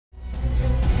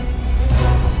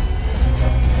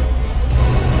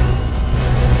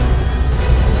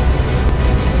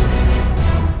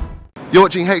You're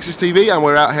watching Hexus TV and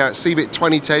we're out here at CeBIT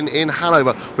 2010 in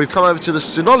Hanover. We've come over to the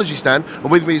Synology stand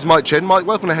and with me is Mike Cheng. Mike,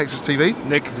 welcome to Hexus TV.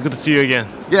 Nick, good to see you again.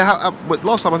 Yeah,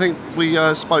 last time I think we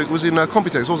spoke was in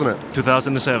Computex, wasn't it?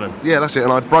 2007. Yeah, that's it,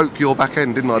 and I broke your back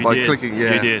end, didn't I, by clicking?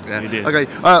 Yeah, you did. Okay,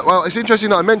 well, it's interesting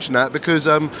that I mentioned that because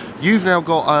you've now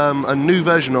got a new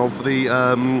version of the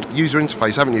user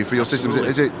interface, haven't you, for your systems?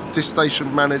 Is it Disk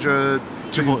Station Manager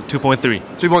 2.3.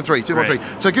 2.3. Right.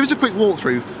 So give us a quick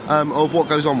walkthrough of what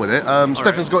goes on with it.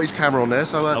 Stefan's got his camera on there,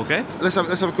 so okay. Let's have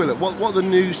a quick look. What are the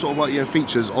new sort of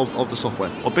features of the software?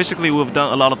 Well, basically we've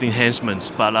done a lot of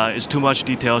enhancements, but it's too much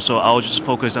detail, so I'll just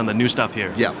focus on the new stuff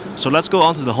here. Yeah. So let's go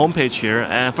on to the home page here,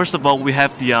 and first of all we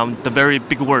have the very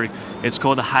big word. It's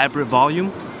called the hybrid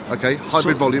volume. Okay,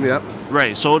 hybrid volume, yeah.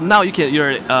 Right. So now you're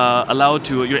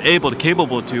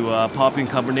capable to pop in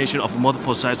combination of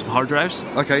multiple sizes of hard drives.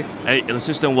 Okay. And the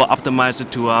system will optimize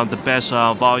it to the best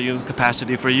volume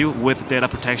capacity for you with data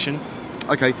protection.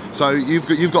 Okay, so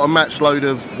you've got a matched load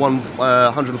of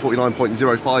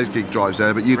 149.05 gig drives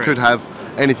there, but you could have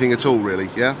anything at all, really,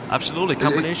 yeah? Absolutely,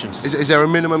 combinations. Is there a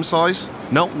minimum size?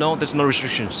 No, there's no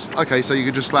restrictions. Okay, so you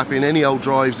could just slap in any old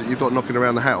drives that you've got knocking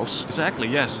around the house. Exactly,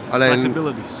 yes. And then,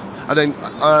 flexibilities. And then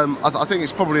I think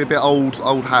it's probably a bit old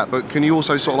hat, but can you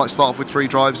also sort of start off with 3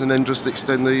 drives and then just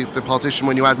extend the partition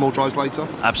when you add more drives later?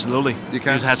 Absolutely. You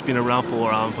can. This has been around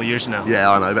for years now.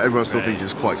 Yeah, I know, but everyone still thinks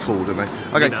it's quite cool, don't they?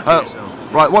 Okay.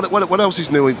 Right, what else is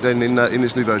new then in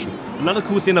this new version? Another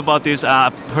cool thing about this,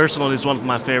 personally, is one of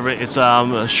my favorite. It's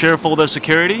share folder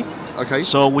security. Okay.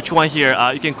 So which one here?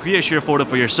 You can create a share folder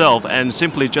for yourself and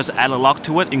simply just add a lock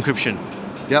to it, encryption.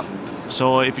 Yep.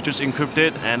 So if you just encrypt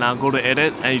it and go to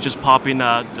edit and you just pop in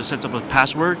a set of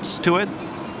passwords to it.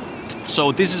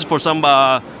 So this is for some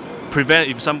prevent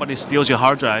if somebody steals your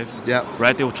hard drive. Yeah.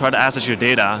 Right. They will try to access your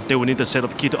data. They will need a set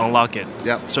of key to unlock it.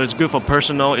 Yeah. So it's good for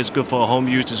personal. It's good for home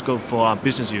use. It's good for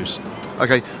business use.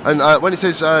 Okay. And when it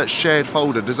says shared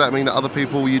folder, does that mean that other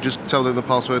people, you just tell them the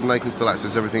password and they can still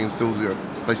access everything and still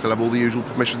they still have all the usual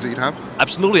permissions that you'd have?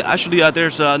 Absolutely. Actually,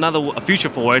 there's another feature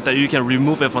for it that you can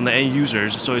remove it from the end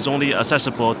users, so it's only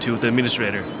accessible to the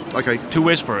administrator. Okay. 2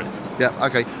 ways for it. Yeah.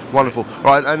 Okay. Wonderful.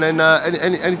 All right. And then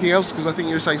anything else? Because I think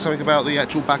you were saying something about the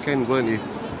actual back end, weren't you?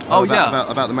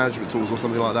 About the management tools or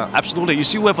something like that. Absolutely. You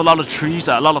see, we have a lot of trees,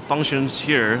 a lot of functions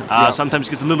here. Sometimes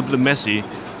it gets a little bit messy.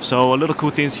 So a little cool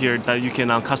things here that you can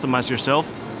customize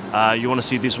yourself. You want to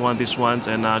see this one,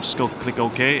 and just go click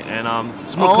OK, and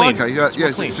it's more clean. Okay. Yeah.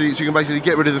 So you can basically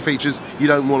get rid of the features you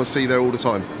don't want to see there all the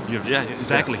time. Yeah.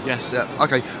 Exactly. Yeah. Yes. Yeah.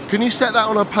 Okay. Can you set that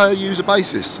on a per user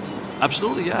basis?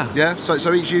 Absolutely, yeah. Yeah,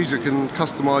 so each user can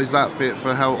customize that bit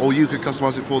for how, or you could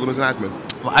customize it for them as an admin.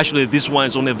 Well, actually, this one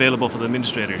is only available for the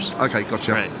administrators. Okay,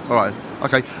 gotcha. Right. All right.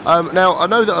 Okay. Now I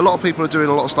know that a lot of people are doing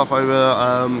a lot of stuff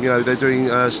over. They're doing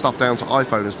stuff down to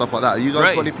iPhone and stuff like that. Are you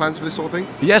guys got any plans for this sort of thing?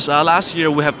 Yes. Last year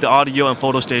we have the audio and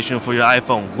photo station for your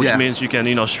iPhone, which means you can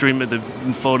stream the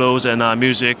photos and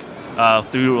music.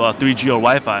 Through 3G or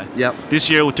Wi-Fi. Yep. This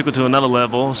year we took it to another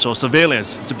level, so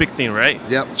surveillance, it's a big thing, right?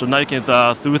 Yep. So now you can,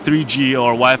 through 3G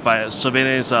or Wi-Fi,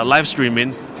 surveillance live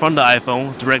streaming from the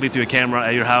iPhone directly to your camera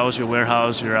at your house, your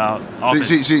warehouse, your office.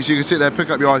 So you can sit there,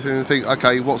 pick up your iPhone and think,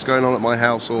 okay, what's going on at my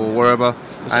house or wherever,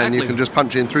 and you can just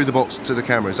punch in through the box to the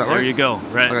camera, is that right? There you go,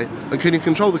 right. Okay. And can you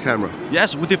control the camera?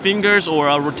 Yes, with your fingers or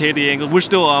rotate the angle. We're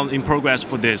still in progress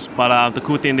for this, but the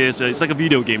cool thing is it's like a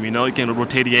video game, you can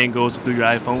rotate the angles through your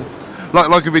iPhone.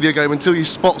 Like a video game until you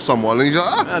spot someone and you're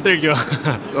like, there you go.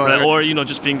 Right. Or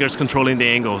just fingers controlling the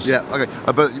angles. Yeah, okay.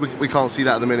 But we can't see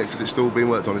that at the minute because it's still being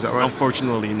worked on, is that right?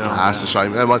 Unfortunately, no. That's a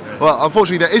shame. Never mind. Well,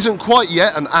 unfortunately, there isn't quite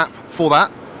yet an app for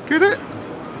that. Get it?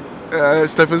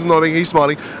 Stefan's nodding, he's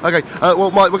smiling. Okay,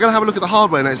 well, Mike, we're going to have a look at the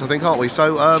hardware next, I think, aren't we?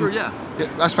 So, sure, yeah.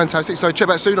 That's fantastic. So check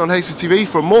back soon on Hexus TV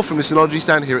for more from the Synology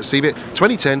stand here at CeBIT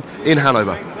 2010 in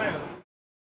Hanover.